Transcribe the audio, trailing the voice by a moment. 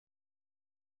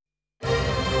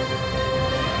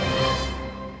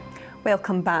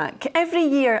Welcome back. Every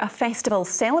year, a festival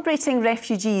celebrating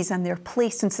refugees and their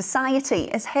place in society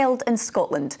is held in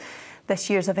Scotland. This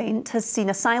year's event has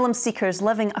seen asylum seekers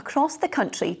living across the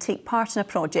country take part in a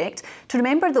project to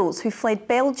remember those who fled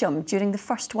Belgium during the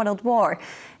First World War.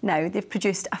 Now, they've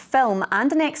produced a film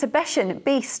and an exhibition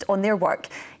based on their work.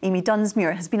 Amy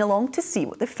Dunsmuir has been along to see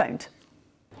what they've found.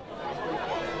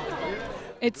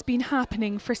 It's been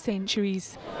happening for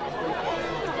centuries.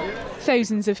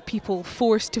 Thousands of people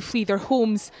forced to flee their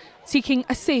homes, seeking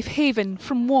a safe haven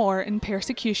from war and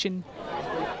persecution.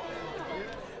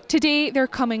 Today they're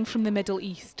coming from the Middle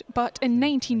East, but in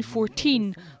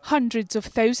 1914 hundreds of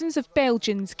thousands of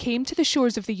Belgians came to the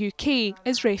shores of the UK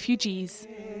as refugees.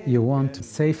 You want a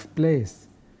safe place,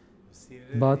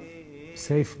 but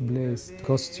safe place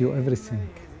costs you everything.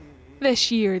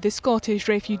 This year, the Scottish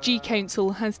Refugee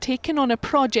Council has taken on a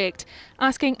project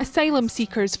asking asylum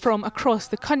seekers from across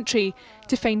the country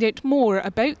to find out more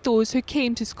about those who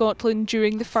came to Scotland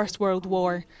during the First World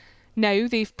War. Now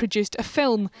they've produced a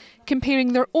film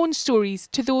comparing their own stories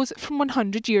to those from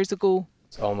 100 years ago.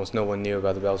 Almost no one knew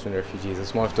about the Belgian refugees.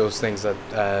 It's one of those things that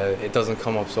it doesn't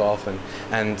come up so often,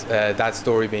 and that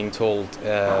story being told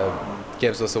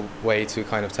gives us a way to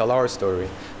kind of tell our story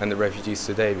and the refugees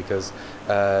today, because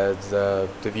the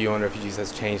view on refugees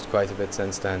has changed quite a bit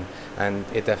since then, and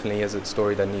it definitely is a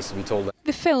story that needs to be told.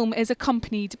 The film is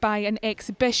accompanied by an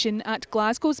exhibition at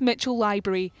Glasgow's Mitchell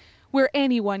Library, where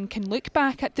anyone can look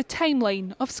back at the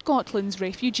timeline of Scotland's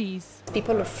refugees.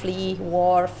 People who flee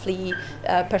war, flee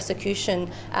persecution,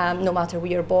 no matter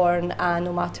where you're born and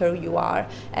no matter who you are.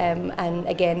 And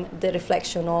again, the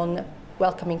reflection on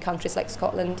welcoming countries like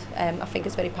Scotland, I think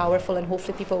is very powerful, and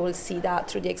hopefully people will see that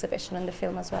through the exhibition and the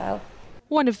film as well.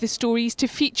 One of the stories to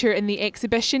feature in the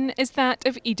exhibition is that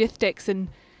of Edith Dixon.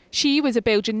 She was a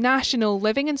Belgian national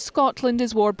living in Scotland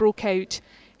as war broke out,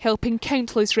 helping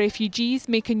countless refugees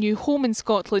make a new home in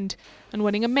Scotland and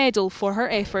winning a medal for her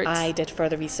efforts. I did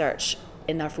further research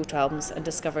in our photo albums and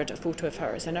discovered a photo of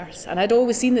her as a nurse. And I'd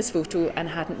always seen this photo and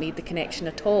hadn't made the connection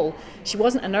at all. She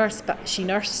wasn't a nurse, but she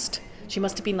nursed. She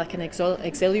must have been like an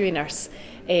auxiliary nurse.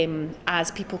 As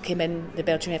people came in, the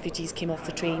Belgian refugees came off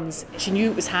the trains. She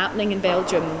knew it was happening in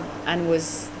Belgium and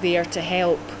was there to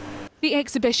help. The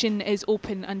exhibition is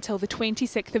open until the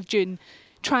 26th of June,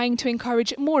 trying to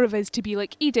encourage more of us to be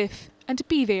like Edith and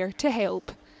be there to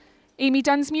help. Amy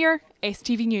Dunsmuir,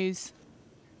 STV News.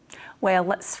 Well,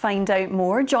 let's find out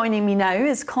more. Joining me now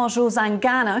is Kojo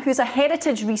Zangana, who's a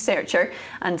heritage researcher,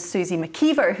 and Susie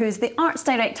McKeever, who's the arts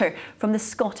director from the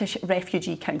Scottish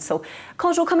Refugee Council.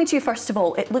 Kojo, coming to you first of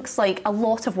all, it looks like a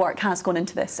lot of work has gone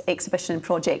into this exhibition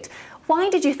project. Why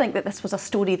did you think that this was a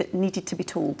story that needed to be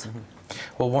told?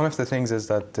 Well, one of the things is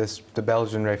that the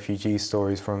Belgian refugee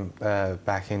stories from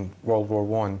back in World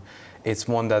War I, it's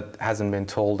one that hasn't been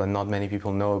told and not many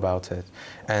people know about it.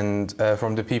 And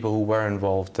from the people who were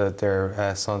involved,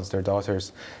 their sons, their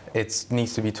daughters, it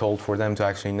needs to be told for them to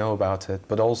actually know about it.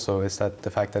 But also is that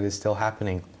the fact that it's still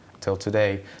happening till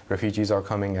today. Refugees are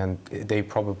coming and they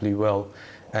probably will,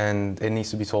 and it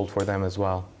needs to be told for them as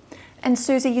well. And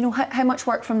Susie, you know, how much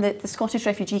work from the Scottish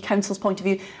Refugee Council's point of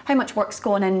view, how much work's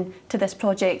gone into this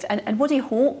project, and what do you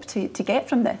hope to get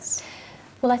from this?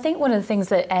 Well, I think one of the things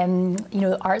that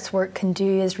arts work can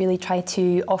do is really try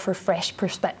to offer fresh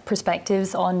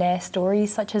perspectives on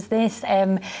stories such as this.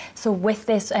 So with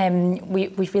this, we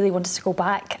really wanted to go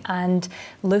back and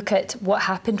look at what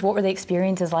happened, what were the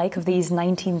experiences like of these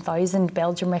 19,000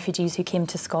 Belgian refugees who came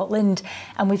to Scotland.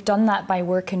 And we've done that by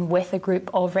working with a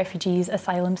group of refugees,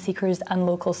 asylum seekers and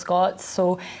local Scots.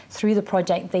 So through the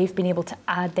project, they've been able to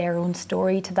add their own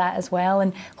story to that as well,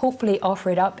 and hopefully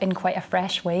offer it up in quite a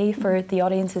fresh way for the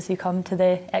audiences who come to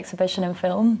the exhibition and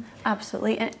film.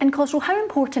 Absolutely. And Kojo, how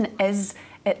important is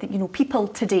it that people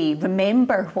today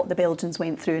remember what the Belgians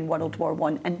went through in World War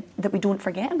I and that we don't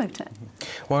forget about it?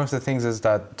 One of the things is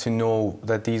that to know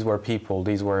that these were people,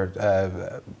 these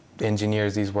were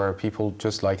engineers, these were people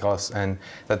just like us, and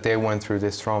that they went through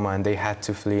this trauma and they had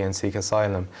to flee and seek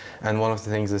asylum. And one of the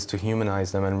things is to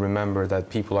humanize them and remember that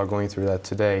people are going through that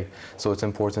today. So it's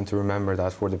important to remember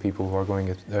that for the people who are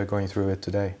going through it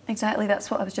today. Exactly, that's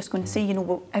what I was just going to say.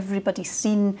 Everybody's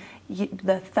seen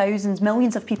the thousands,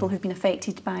 millions of people who've been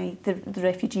affected by the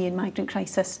refugee and migrant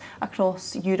crisis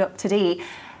across Europe today.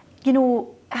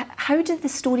 How do the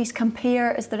stories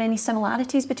compare? Is there any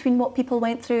similarities between what people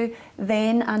went through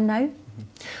then and now?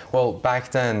 Well,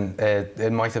 back then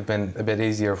it might have been a bit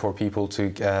easier for people to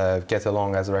get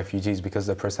along as refugees because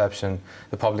the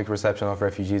public perception of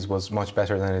refugees was much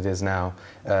better than it is now.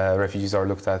 Refugees are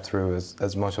looked at through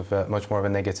as much more of a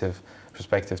negative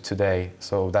perspective today.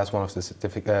 So that's one of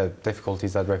the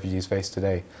difficulties that refugees face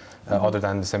today. Other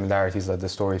than the similarities, that the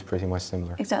story is pretty much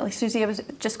similar. Exactly. Susie, I was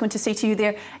just going to say to you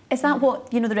there, is that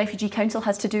what the Refugee Council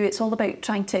has to do? It's all about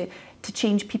trying to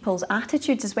change people's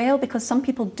attitudes as well, because some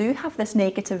people do have this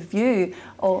negative view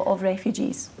of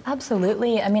refugees.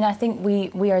 Absolutely. I mean, I think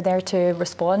we are there to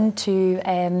respond to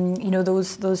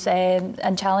those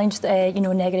and challenge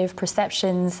negative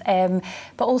perceptions,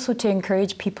 but also to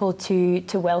encourage people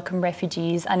to welcome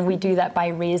refugees, and we do that by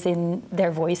raising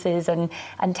their voices and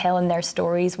telling their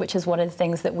stories, which is one of the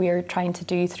things that we're trying to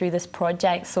do through this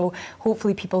project. So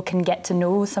hopefully people can get to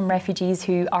know some refugees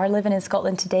who are living in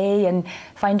Scotland today and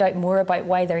find out more about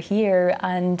why they're here,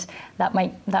 and that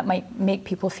might make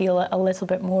people feel a little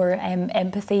bit more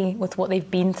empathy with what they've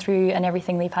been through and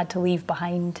everything they've had to leave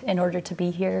behind in order to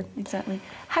be here. Exactly.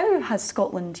 How has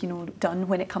Scotland, done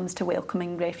when it comes to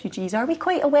welcoming refugees? Are we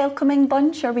quite a welcoming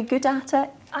bunch? Are we good at it?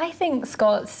 I think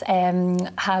Scots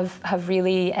have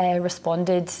really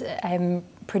responded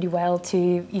pretty well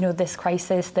to this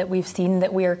crisis that we've seen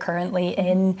that we are currently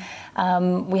in.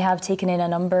 We have taken in a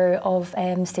number of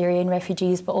Syrian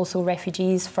refugees, but also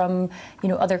refugees from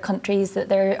other countries that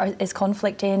there is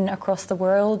conflict in across the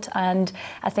world. And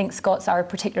I think Scots are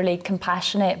particularly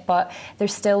compassionate, but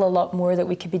there's still a lot more that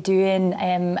we could be doing.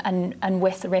 And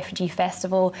with the Refugee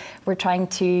Festival, we're trying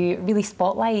to really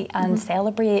spotlight and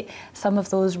celebrate some of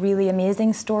those really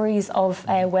amazing stories of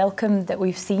welcome that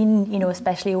we've seen,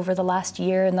 especially over the last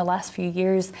year in the last few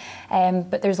years,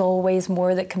 but there's always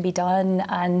more that can be done,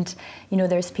 and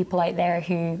there's people out there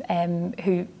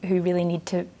who really need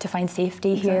to find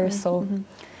safety here. So,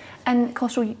 and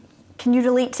Khosrow, can you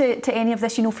relate to any of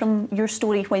this? From your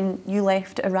story when you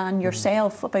left Iran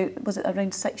yourself, was it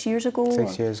around 6 years ago?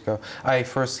 6 years ago. I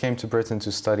first came to Britain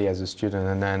to study as a student,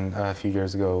 and then a few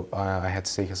years ago I had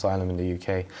to seek asylum in the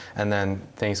UK, and then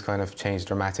things kind of changed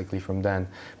dramatically from then.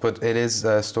 But it is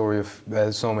a story of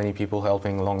so many people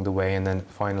helping along the way, and then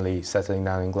finally settling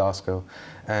down in Glasgow.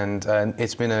 And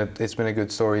it's been a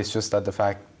good story. It's just that the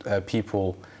fact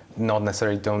people not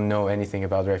necessarily don't know anything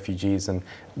about refugees, and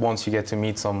once you get to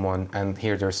meet someone and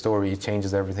hear their story, it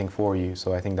changes everything for you.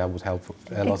 So I think that would help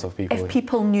a lot of people. If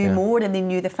people knew more and they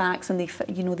knew the facts and they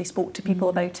spoke to people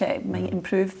about it, it might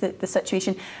improve the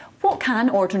situation. What can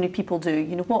ordinary people do?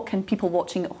 What can people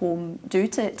watching at home do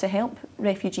to help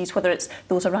refugees, whether it's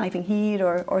those arriving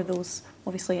here or those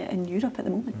obviously in Europe at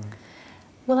the moment?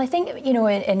 Well, I think,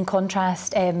 in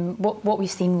contrast, what we've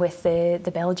seen with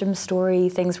the Belgium story,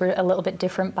 things were a little bit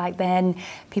different back then.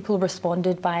 People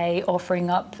responded by offering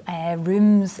up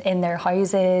rooms in their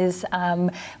houses.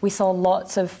 We saw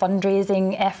lots of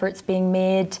fundraising efforts being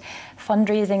made.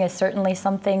 Fundraising is certainly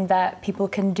something that people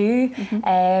can do.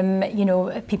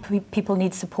 People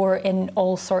need support in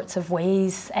all sorts of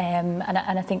ways, and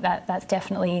I think that's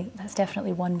definitely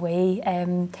one way.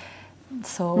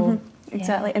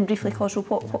 Exactly. Yeah. And briefly, Khosrow,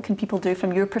 what can people do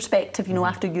from your perspective,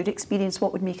 after your experience?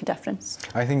 What would make a difference?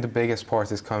 I think the biggest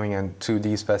part is coming in to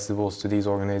these festivals, to these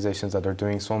organisations that are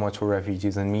doing so much for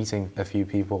refugees, and meeting a few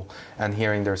people and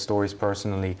hearing their stories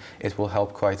personally. It will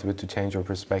help quite a bit to change your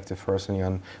perspective personally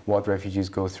on what refugees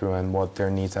go through and what their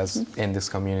needs in this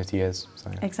community is. So,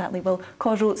 yeah. Exactly. Well,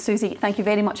 Khosrow, Susie, thank you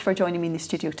very much for joining me in the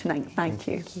studio tonight. Thank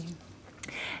you.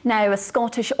 Now, a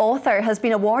Scottish author has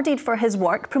been awarded for his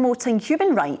work promoting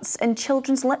human rights in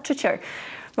children's literature.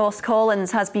 Ross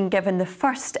Collins has been given the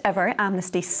first ever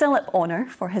Amnesty Scillip honour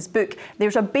for his book,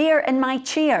 There's a Bear in My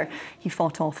Chair. He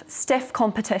fought off stiff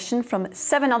competition from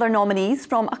 7 other nominees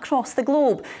from across the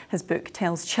globe. His book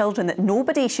tells children that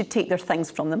nobody should take their things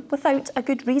from them without a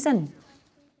good reason.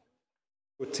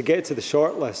 To get to the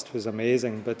shortlist was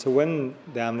amazing, but to win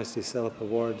the Amnesty Scillip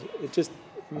Award, it just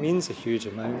means a huge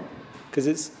amount.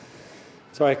 Because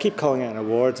I keep calling it an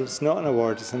award. It's not an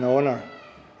award, it's an honour.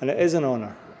 And it is an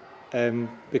honour.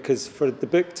 Because for the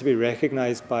book to be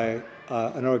recognised by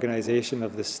an organisation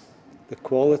of the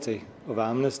quality of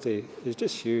Amnesty is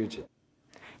just huge.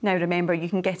 Now remember, you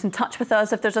can get in touch with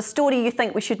us if there's a story you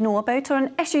think we should know about or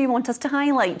an issue you want us to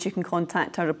highlight. You can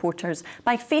contact our reporters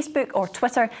by Facebook or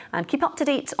Twitter and keep up to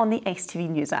date on the STV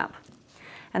News app.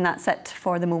 And that's it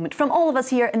for the moment. From all of us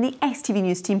here in the STV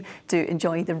News team, do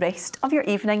enjoy the rest of your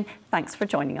evening. Thanks for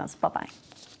joining us. Bye-bye.